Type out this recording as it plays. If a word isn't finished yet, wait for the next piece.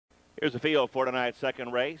Here's the field for tonight's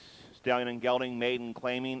second race. Stallion and Gelding, Maiden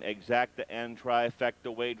Claiming, Exacta and Trifecta,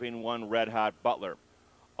 wagering 1 Red Hot Butler.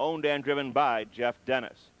 Owned and driven by Jeff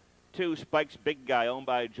Dennis. 2 Spike's Big Guy, owned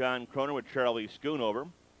by John Croner with Charlie Schoonover.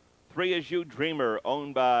 3 is You Dreamer,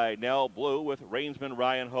 owned by Nell Blue with Rainsman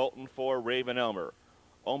Ryan Holton. 4 Raven Elmer,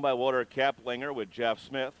 owned by Walter Kaplinger with Jeff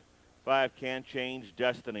Smith. 5 Can't Change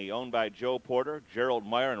Destiny, owned by Joe Porter, Gerald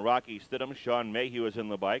Meyer, and Rocky Stidham. Sean Mayhew is in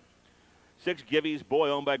the bike. 6 Gibby's Boy,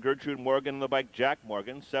 owned by Gertrude Morgan, in the bike Jack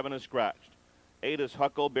Morgan. 7 is Scratched. 8 is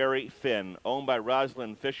Huckleberry Finn, owned by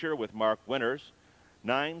Rosalind Fisher with Mark Winters.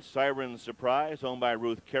 9 Siren Surprise, owned by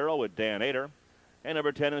Ruth Carroll with Dan Ader. And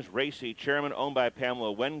number 10 is Racy Chairman, owned by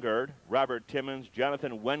Pamela Wengard. Robert Timmons,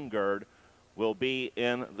 Jonathan Wengard will be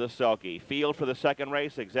in the sulky. Field for the second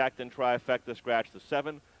race, Exact and Trifecta, Scratch the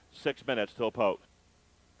 7. 6 minutes till post.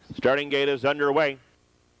 Starting gate is underway.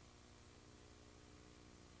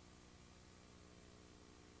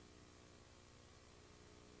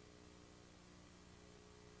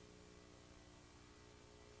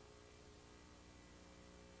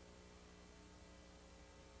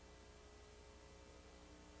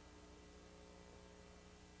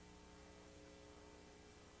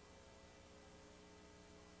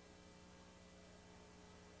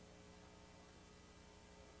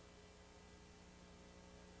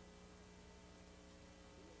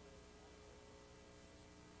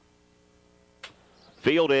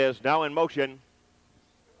 Field is now in motion.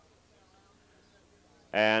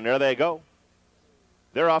 And there they go.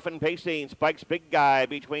 They're off and pacing. Spike's Big Guy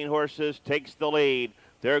between horses takes the lead.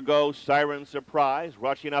 There goes Siren Surprise,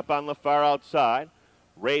 rushing up on the far outside.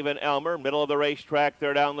 Raven Elmer, middle of the racetrack,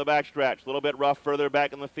 they're down the backstretch. A little bit rough further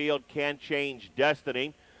back in the field. Can't Change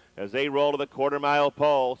Destiny as they roll to the quarter-mile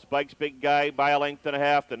pole. Spike's Big Guy by a length and a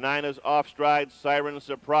half. The 9 is off stride. Siren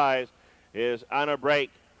Surprise is on a break.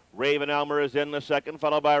 Raven Elmer is in the second,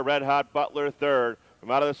 followed by Red Hot Butler third.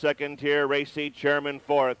 From out of the second tier, Racy Chairman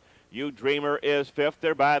fourth. You Dreamer is fifth.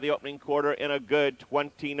 They're by the opening quarter in a good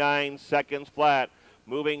 29 seconds flat.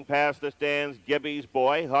 Moving past the stands, Gibby's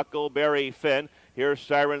Boy, Huckleberry Finn. Here's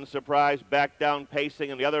Siren Surprise back down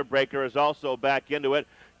pacing, and the other breaker is also back into it.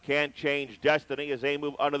 Can't Change Destiny as they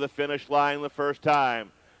move under the finish line the first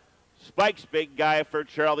time. Spike's Big Guy for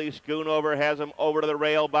Charlie Schoonover has him over to the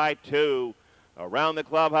rail by 2. Around the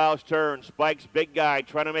clubhouse turn, Spike's Big Guy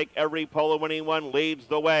trying to make every polo winning one, leads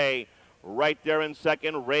the way. Right there in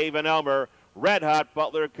second, Raven Elmer. Red Hot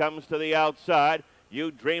Butler comes to the outside. You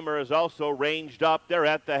Dreamer is also ranged up there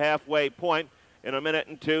at the halfway point. In a minute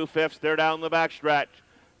and 2/5, they're down the backstretch.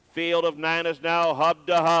 Field of 9 is now hub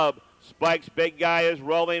to hub. Spike's Big Guy is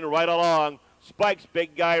rolling right along. Spike's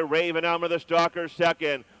Big Guy, Raven Elmer, the stalker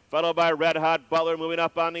second, followed by Red Hot Butler moving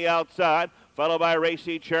up on the outside, followed by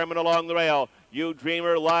Racy Chairman along the rail. You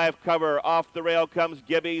Dreamer live cover. Off the rail comes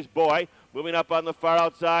Gibby's Boy. Moving up on the far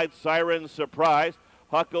outside, Siren Surprise,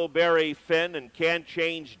 Huckleberry Finn, and Can't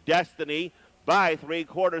Change Destiny by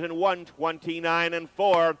 3/4 in 1:29 and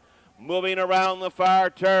 4. Moving around the far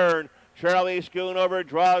turn, Charlie Schoonover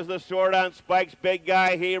draws the sword on Spike's Big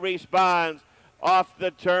Guy. He responds. Off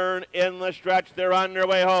the turn in the stretch, they're on their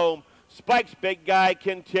way home. Spike's Big Guy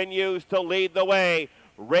continues to lead the way.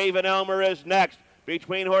 Raven Elmer is next.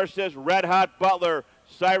 Between horses, Red Hot Butler,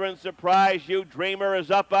 Siren Surprise, You Dreamer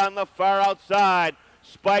is up on the far outside.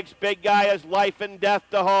 Spike's Big Guy is life and death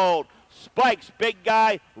to hold. Spike's Big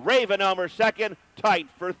Guy, Raven Elmer second, tight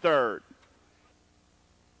for third.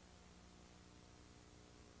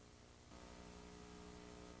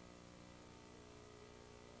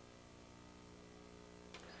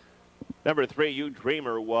 Number 3, You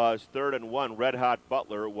Dreamer was third and 1. Red Hot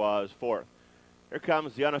Butler was fourth. Here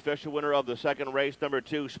comes the unofficial winner of the second race, number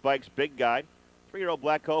 2, Spike's Big Guy. 3-year-old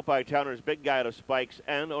Black Hopi Towner's Big Guy to Spike's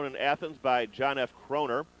End, owned in Athens by John F.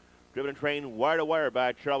 Croner. Driven and trained wire to wire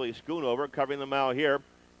by Charlie Schoonover, covering the mile here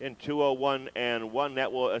in 2:01 and 1.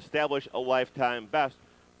 That will establish a lifetime best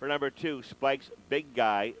for number 2, Spike's Big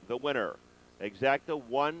Guy, the winner. Exacta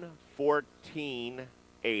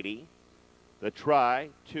 1:14.80. The try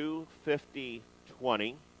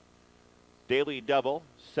 2:50.20. Daily double,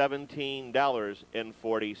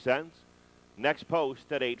 $17.40. Next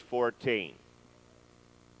post at 8:14.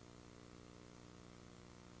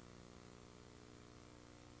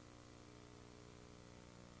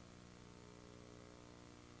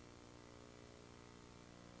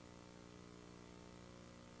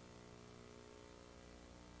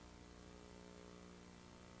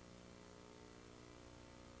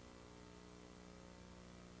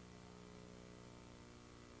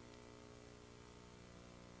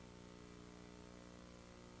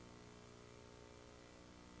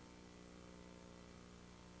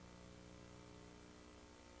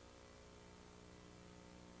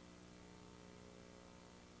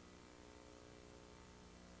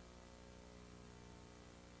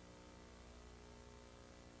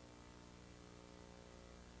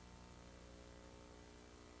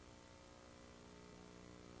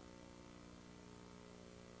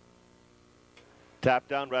 Tap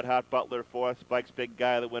down, Red Hot Butler fourth. Spikes Big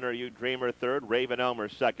Guy the winner. You Dreamer third. Raven Elmer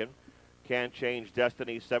second. Can't Change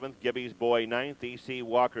Destiny seventh. Gibby's Boy ninth. EC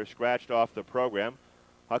Walker scratched off the program.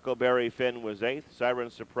 Huckleberry Finn was eighth.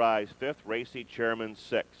 Siren Surprise fifth. Racy Chairman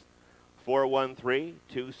sixth.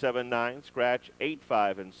 413-279. Scratch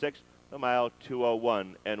 8-5 and 6. The mile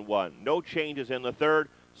 201 and 1. No changes in the third.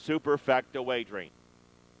 Super Facta wagering.